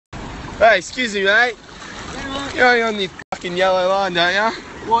Hey, excuse me, mate. You're on the fucking yellow line, don't ya?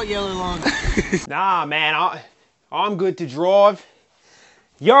 What yellow line? Nah, man, I'm good to drive.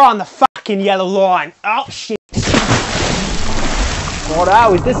 You're on the fucking yellow line. Oh, shit.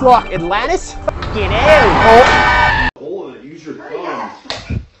 Righto, is this like Atlantis? Fucking hell. Hold it, use your thumb.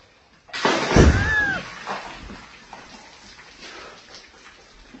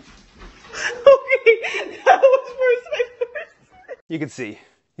 Okay, that was first. You can see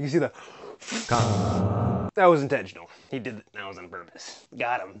the... That was intentional. He did it. That was on purpose.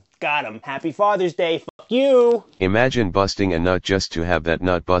 Got him. Got him. Happy Father's Day. Fuck you. Imagine busting a nut just to have that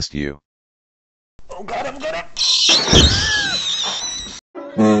nut bust you. Oh, got him. Got him.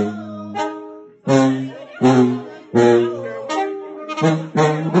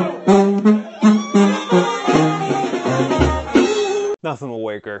 Nothing will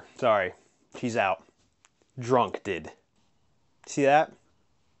wake her. Sorry. She's out. Drunk did. See that?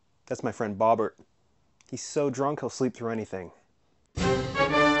 That's my friend Bobbert. He's so drunk he'll sleep through anything.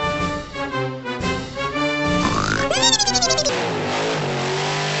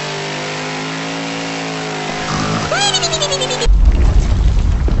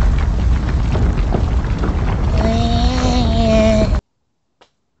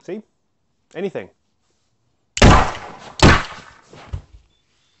 See? Anything.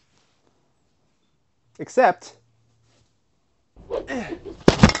 Except...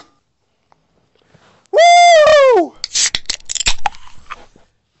 Woo!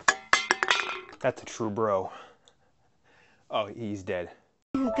 That's a true bro. Oh, he's dead.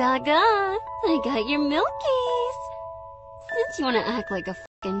 Gaga, I got your milkies. Since you want to act like a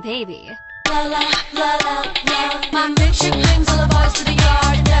fucking baby. La la la la la. My milkshake brings all the boys to the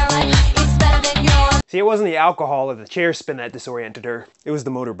yard, and they're like, it's better than yours. See, it wasn't the alcohol or the chair spin that disoriented her. It was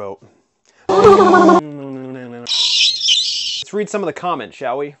the motorboat. Let's read some of the comments,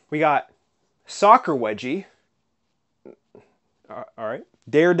 shall we? We got Soccer Wedgie. Alright.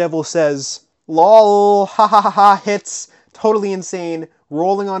 Daredevil says, lol, ha ha ha ha, hits, totally insane,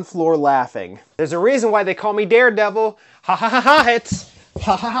 rolling on floor laughing. There's a reason why they call me Daredevil. Ha ha ha ha, hits.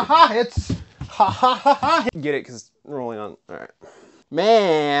 Ha ha ha ha, hits. Ha ha ha ha. Get it, because rolling on. Alright.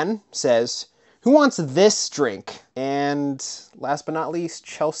 Man says, who wants this drink? And last but not least,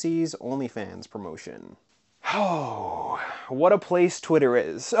 Chelsea's OnlyFans promotion. Oh, what a place Twitter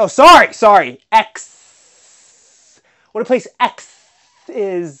is. Oh, sorry, X. What a place X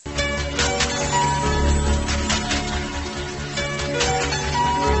is.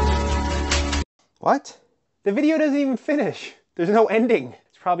 What? The video doesn't even finish. There's no ending.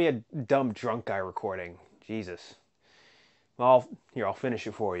 It's probably a dumb drunk guy recording. Jesus. Well, here, I'll finish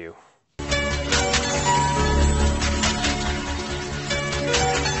it for you.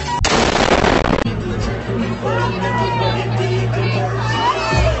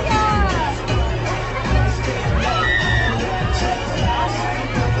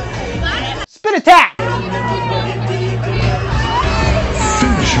 Spin attack!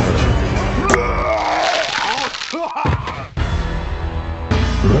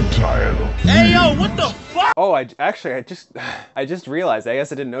 Hey yo, what the fuck? Oh, I just realized. I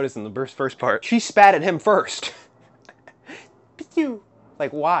guess I didn't notice in the first part. She spat at him first. Pew.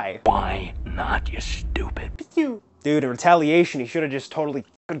 Like, why? Why not, you stupid? Pew. Dude, in retaliation, he should have just totally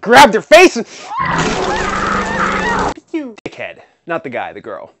grabbed her face and... Pew. Dickhead. Not the guy, the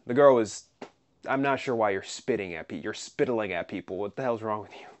girl. The girl was... I'm not sure why you're spitting at people. You're spittling at people. What the hell's wrong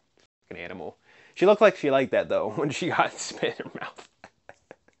with you? An animal. She looked like she liked that, though, when she got spit in her mouth.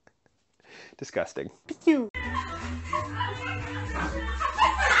 Disgusting. Pew.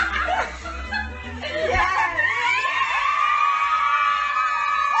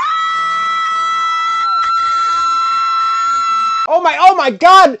 Oh my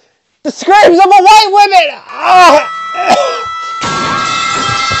God! The screams of a white woman! Oh.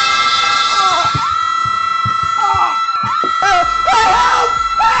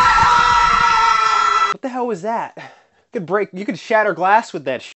 What the hell was that? You could shatter glass with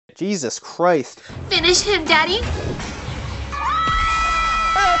that shit. Jesus Christ. Finish him, Daddy.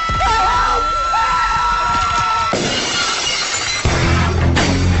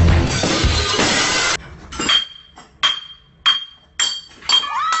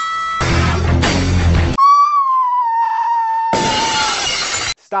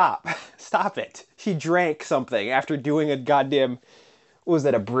 Stop it. She drank something after doing a goddamn, what was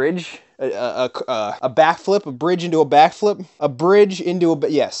that, a bridge? A backflip? A bridge into a backflip? A bridge into a,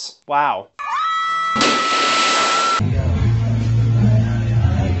 yes. Wow.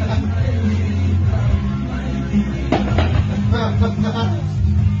 What the fuck?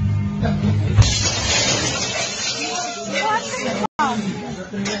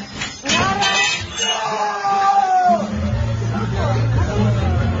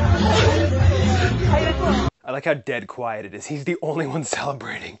 like how dead quiet it is. He's the only one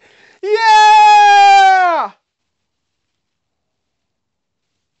celebrating. Yeah!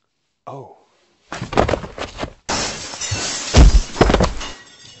 Oh.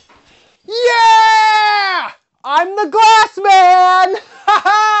 Yeah! I'm the glass man! Ha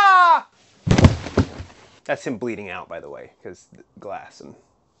ha! That's him bleeding out, by the way, because glass and...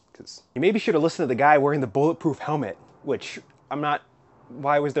 because you maybe should have listened to the guy wearing the bulletproof helmet, which I'm not...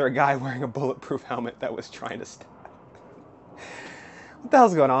 Why was there a guy wearing a bulletproof helmet that was trying to stop? What the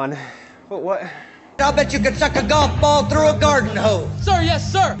hell's going on? What? I'll bet you could suck a golf ball through a garden hose. Sir, yes,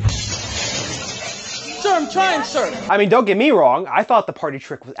 sir. Sir, I'm trying, sir. I mean, don't get me wrong. I thought the party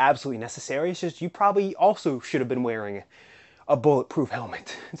trick was absolutely necessary. It's just you probably also should have been wearing a bulletproof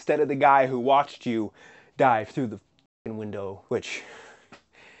helmet instead of the guy who watched you dive through the window, which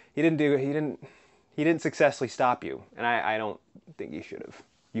he didn't do. He didn't successfully stop you, and I don't think he should have.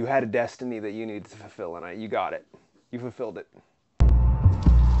 You had a destiny that you needed to fulfill, and you got it. You fulfilled it.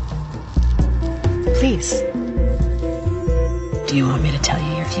 Please. Do you want me to tell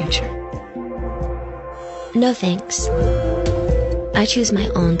you your future? No thanks. I choose my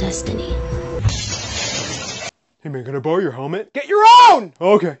own destiny. Hey man, can I borrow your helmet? Get your own!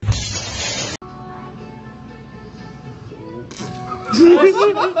 Okay.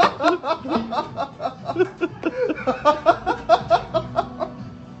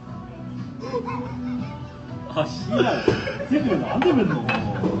 아 씨발 쟤들 안 되면 너.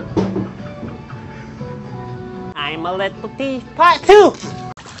 I'm a little thief, part 2!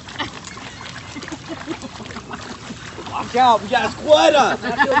 Watch out, we got a splitter!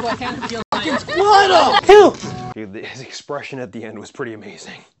 That feels like Hannah Fucking splitter! 2! Dude, his expression at the end was pretty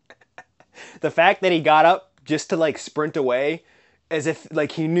amazing. The fact that he got up just to like sprint away as if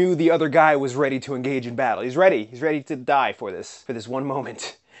like he knew the other guy was ready to engage in battle. He's ready to die for this one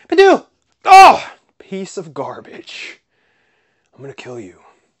moment. But dude, oh, piece of garbage. I'm gonna kill you.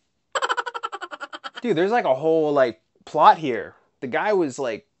 Dude, there's like a whole like plot here. The guy was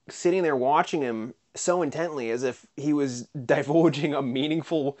like sitting there watching him so intently as if he was divulging a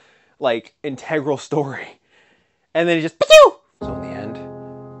meaningful, like integral story. And then he just, pew! So in the end,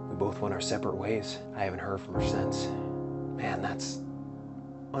 we both went our separate ways. I haven't heard from her since. Man, that's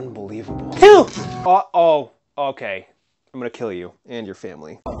unbelievable. Pew! Oh, okay. I'm gonna kill you and your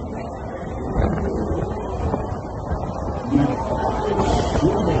family.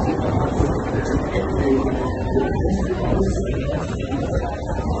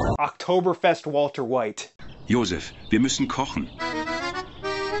 Oktoberfest Walter White. Josef, wir müssen kochen.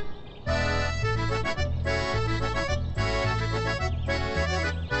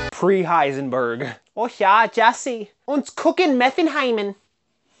 Pre-Heisenberg. Oh ja, Jesse. Uns cooking Methenheimen.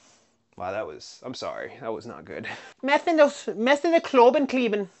 Wow, that was... I'm sorry. That was not good. Messen the Kloben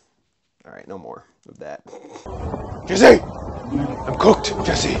kleben. Alright, no more of that. Jesse! I'm cooked,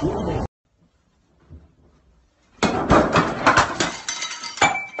 Jesse!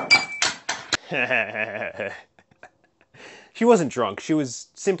 She wasn't drunk. She was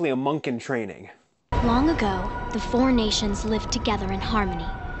simply a monk in training. Long ago, the four nations lived together in harmony.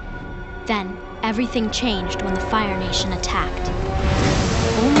 Then, everything changed when the Fire Nation attacked.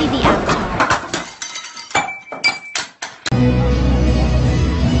 Only the Avatar...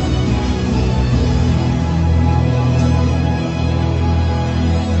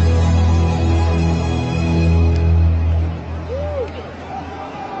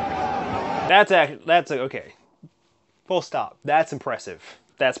 That's okay. Full stop. That's impressive.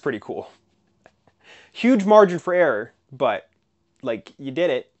 That's pretty cool. Huge margin for error, but like you did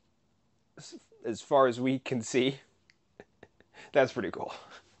it as far as we can see. That's pretty cool.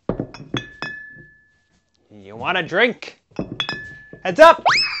 You want a drink? Heads up!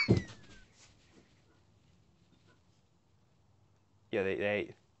 Yeah,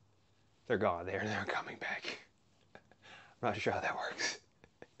 they're gone. They're coming back. I'm not sure how that works.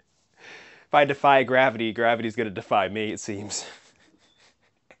 If I defy gravity, gravity's gonna defy me, it seems.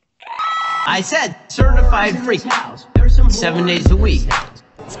 I said certified freak. 7 days a week.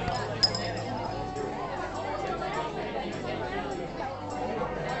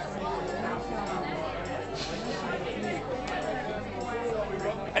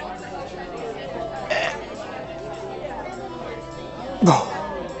 Oh.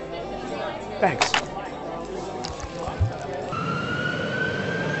 Thanks.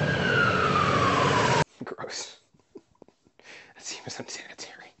 Gross. That seems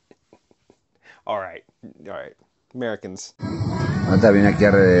unsanitary. Alright. Americans. Ahorita vine aquí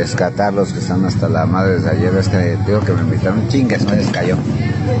a rescatarlos que están hasta la madre desde ayer. Es que digo que me invitaron chingues, me descayó.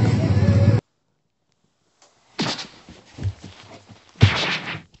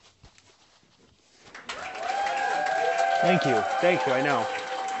 Thank you, I know.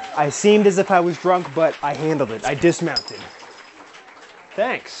 I seemed as if I was drunk, but I handled it. I dismounted.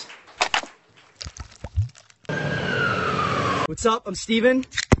 Thanks. What's up? I'm Steven.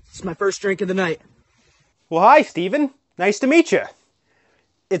 It's my first drink of the night. Well, hi, Steven. Nice to meet you.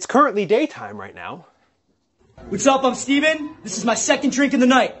 It's currently daytime right now. What's up? I'm Steven. This is my second drink of the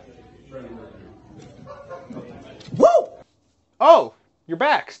night. Woo! Oh, you're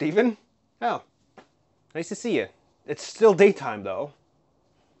back, Steven. Oh, nice to see you. It's still daytime, though.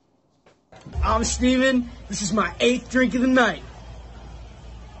 I'm Steven. This is my 8th drink of the night.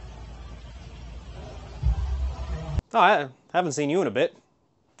 Oh, I haven't seen you in a bit.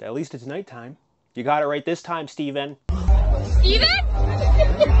 At least it's nighttime. You got it right this time, Steven. Steven?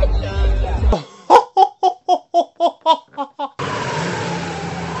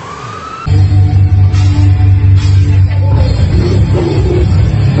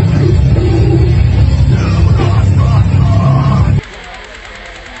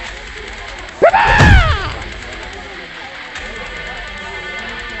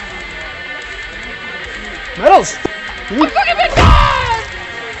 Medals!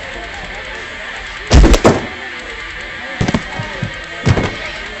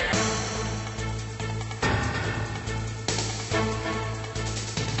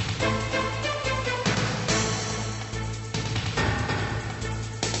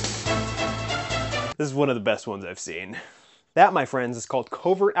 This is one of the best ones I've seen. That, my friends, is called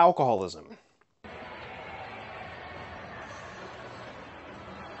covert alcoholism.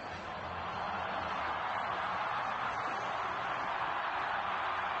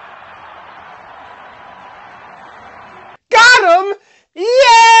 Got him!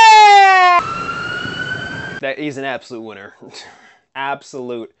 Yeah! That he's an absolute winner.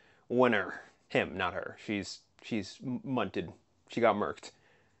 Absolute winner. Him, not her. She's munted. She got murked.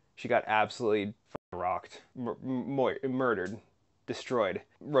 She got absolutely rocked, murdered, destroyed,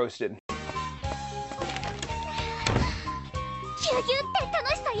 roasted.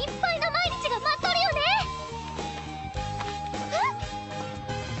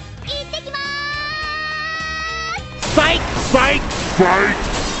 Fight! Fight! Fight!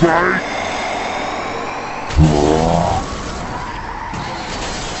 Fight!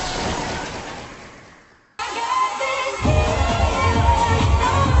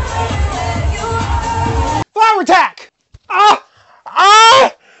 Flower attack! Ah!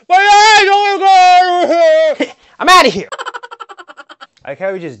 Ah! My eyes! Oh my god! I'm out of here! I like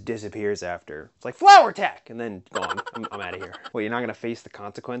how he just disappears after. It's like, flower attack! And then gone. I'm out of here. Wait, you're not gonna face the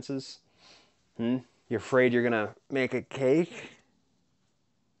consequences? Hmm? You're afraid you're gonna make a cake?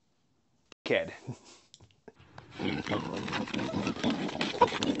 Kid.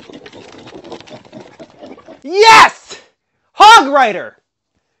 Yes! Hog Rider!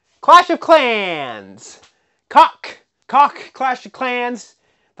 Clash of Clans! Cock, Clash of Clans.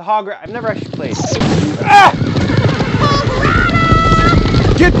 The Hog Rider. I've never actually played. Ah!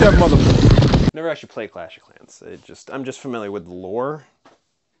 Get that motherfucker! Never actually played Clash of Clans. I'm just familiar with the lore,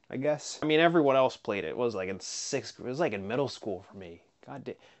 I guess. I mean, everyone else played it. It was like in it was like in middle school for me. God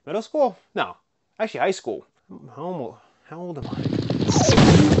damn. Middle school? No. Actually, high school. How old am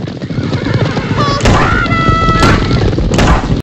I?